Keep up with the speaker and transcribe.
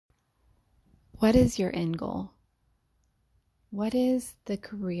What is your end goal? What is the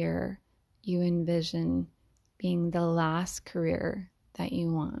career you envision being the last career that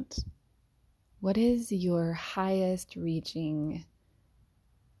you want? What is your highest reaching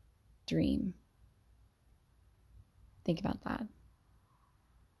dream? Think about that.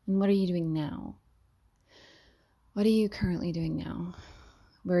 And what are you doing now? What are you currently doing now?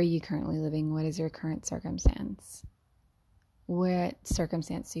 Where are you currently living? What is your current circumstance? What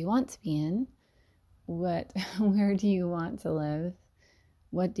circumstance do you want to be in? Where do you want to live?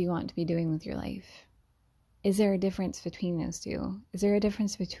 What do you want to be doing with your life? Is there a difference between those two? Is there a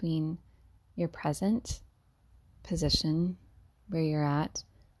difference between your present position, where you're at,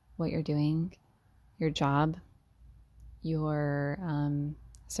 what you're doing, your job, your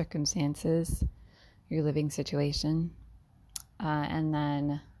circumstances, your living situation, and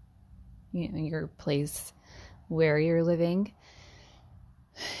then your place where you're living,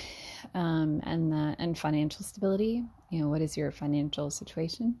 and financial stability? What is your financial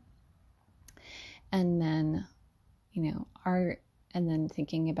situation? And then, and then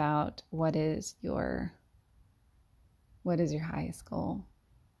thinking about what is your highest goal?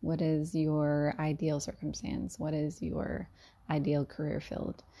 What is your ideal circumstance? What is your ideal career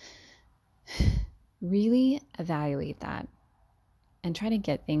field? Really evaluate that and try to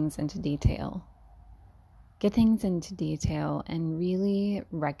get things into detail. Get things into detail and really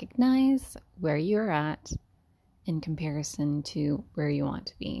recognize where you're at in comparison to where you want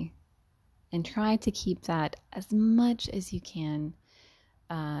to be. And try to keep that as much as you can.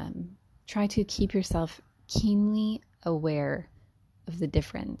 Try to keep yourself keenly aware of the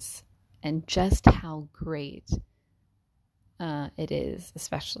difference and just how great it is,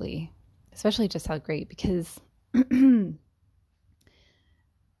 especially just how great, because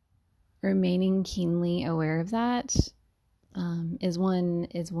remaining keenly aware of that is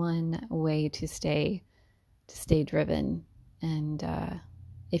one way to stay driven. And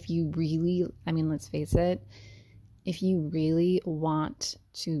if you really, let's face it, if you really want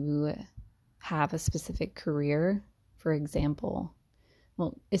to have a specific career, for example,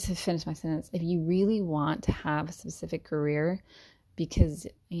 it's to finish my sentence. If you really want to have a specific career because,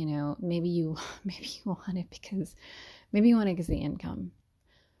 maybe you want it because of the income,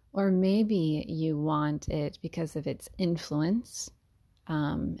 or maybe you want it because of its influence,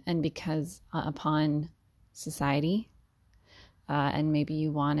 and because upon society, and maybe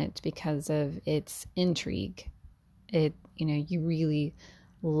you want it because of its intrigue. You really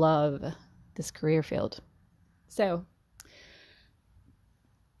love this career field. So,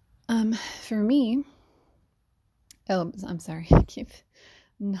 for me, I'm sorry, I keep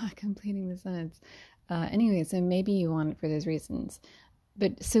not completing the sentence. Anyway, so maybe you want it for those reasons.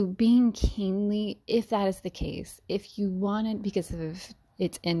 But so being keenly, if that is the case, if you want it because of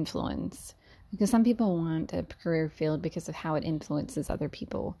its influence, because some people want a career field because of how it influences other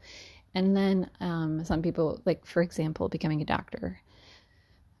people. And then some people, like, for example, becoming a doctor.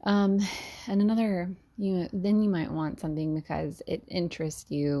 And another, then you might want something because it interests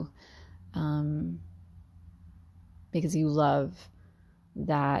you, because you love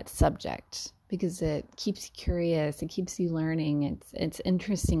that subject, because it keeps you curious, it keeps you learning, it's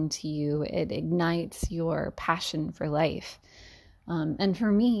interesting to you, it ignites your passion for life. And for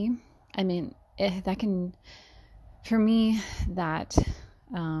me, that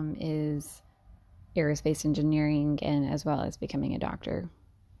is aerospace engineering, and as well as becoming a doctor.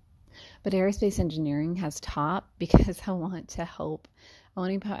 But aerospace engineering has top because I want to help.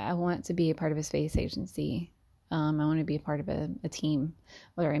 I want to be a part of a space agency. I want to be a part of a team,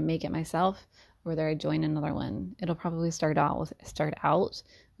 whether I make it myself or whether I join another one. It'll probably start out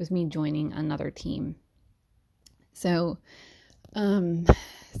with me joining another team. So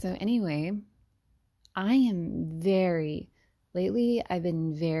anyway, lately I've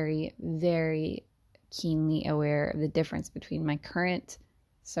been very, very keenly aware of the difference between my current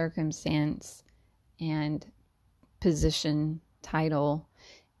circumstance and position, title,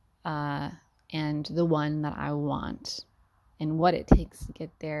 and the one that I want, and what it takes to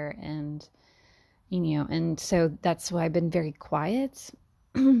get there. And and so that's why I've been very quiet.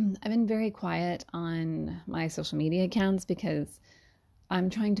 I've been very quiet on my social media accounts, because I'm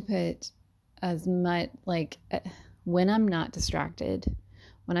trying to put as much, when I am not distracted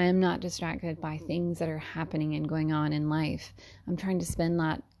by things that are happening and going on in life, I'm trying to spend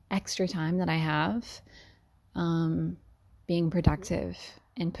that extra time that I have being productive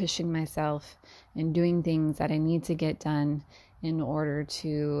and pushing myself and doing things that I need to get done in order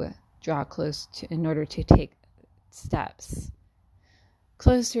to take steps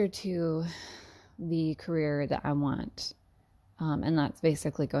closer to the career that I want. And that's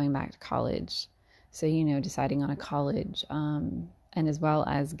basically going back to college So, deciding on a college, and as well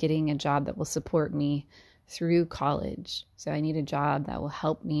as getting a job that will support me through college. So I need a job that will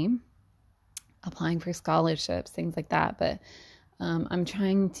help me, applying for scholarships, things like that. But I'm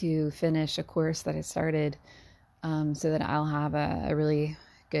trying to finish a course that I started, so that I'll have a really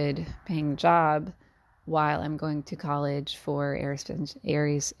good paying job while I'm going to college for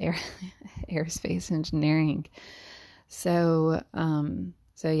aerospace engineering. So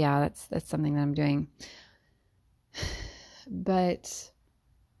yeah, that's something that I'm doing. But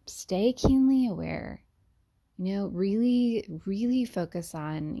stay keenly aware. Really, really focus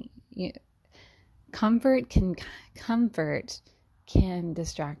on comfort can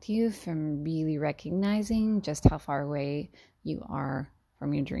distract you from really recognizing just how far away you are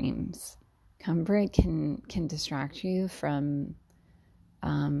from your dreams. Comfort can distract you from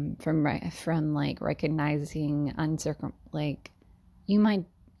like recognizing you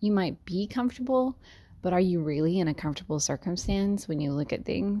might be comfortable, but are you really in a comfortable circumstance when you look at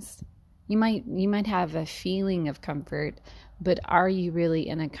things? You might have a feeling of comfort, but are you really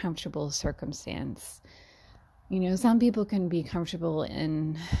in a comfortable circumstance? Some people can be comfortable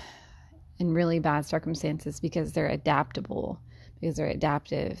in really bad circumstances because they're adaptable, because they're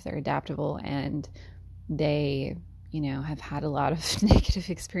adaptable, and they, have had a lot of negative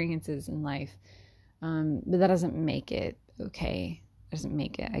experiences in life. But that doesn't make it okay. It doesn't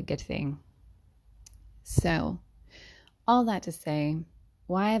make it a good thing. So, all that to say,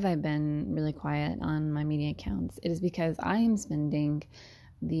 why have I been really quiet on my media accounts? It is because I am spending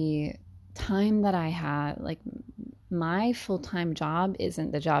the time that I have, like, my full-time job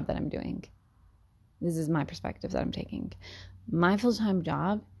isn't the job that I'm doing. This is my perspective that I'm taking. My full-time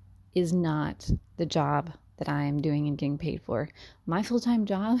job is not the job that I am doing and getting paid for. My full-time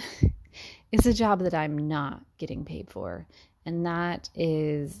job is a job that I'm not getting paid for. And that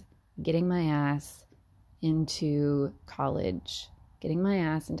is getting my ass into college. Getting my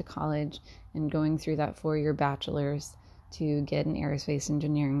ass into college and going through that 4-year bachelor's to get an aerospace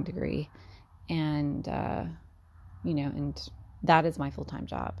engineering degree. And, and that is my full-time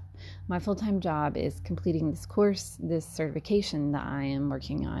job. My full-time job is completing this course, this certification that I am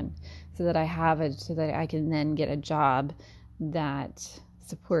working on, so that I can then get a job that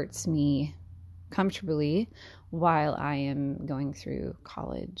supports me comfortably while I am going through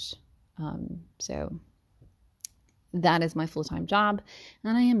college. So that is my full-time job,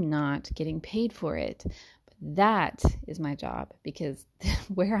 and I am not getting paid for it. But that is my job, because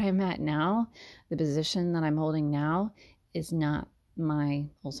where I'm at now, the position that I'm holding now, is not my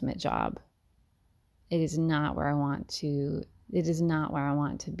ultimate job. It is not where I want to. It is not where I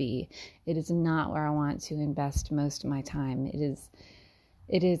want to be. It is not where I want to invest most of my time. It is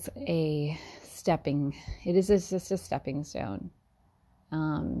just a stepping stone.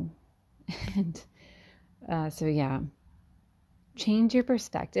 So yeah, change your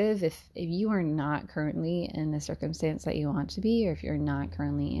perspective. If you are not currently in the circumstance that you want to be, or if you're not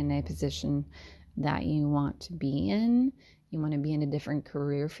currently in a position that you want to be in, you want to be in a different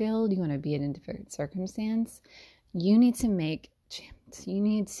career field, you want to be in a different circumstance, you need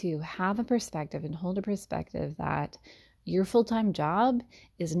to have a perspective and hold a perspective that your full-time job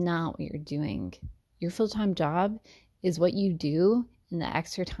is not what you're doing. Your full-time job is what you do in the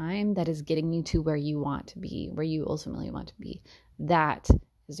extra time that is getting you to where you want to be, where you ultimately want to be. That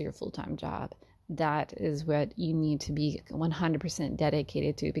is your full-time job. That is what you need to be 100%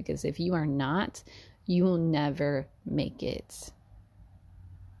 dedicated to, because if you are not, you will never make it.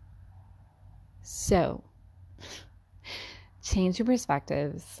 So, change your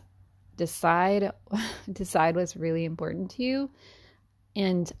perspectives. Decide what's really important to you,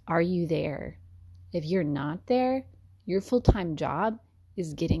 and are you there? If you're not there, your full-time job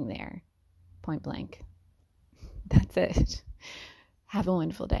is getting there. Point blank. That's it. Have a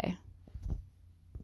wonderful day.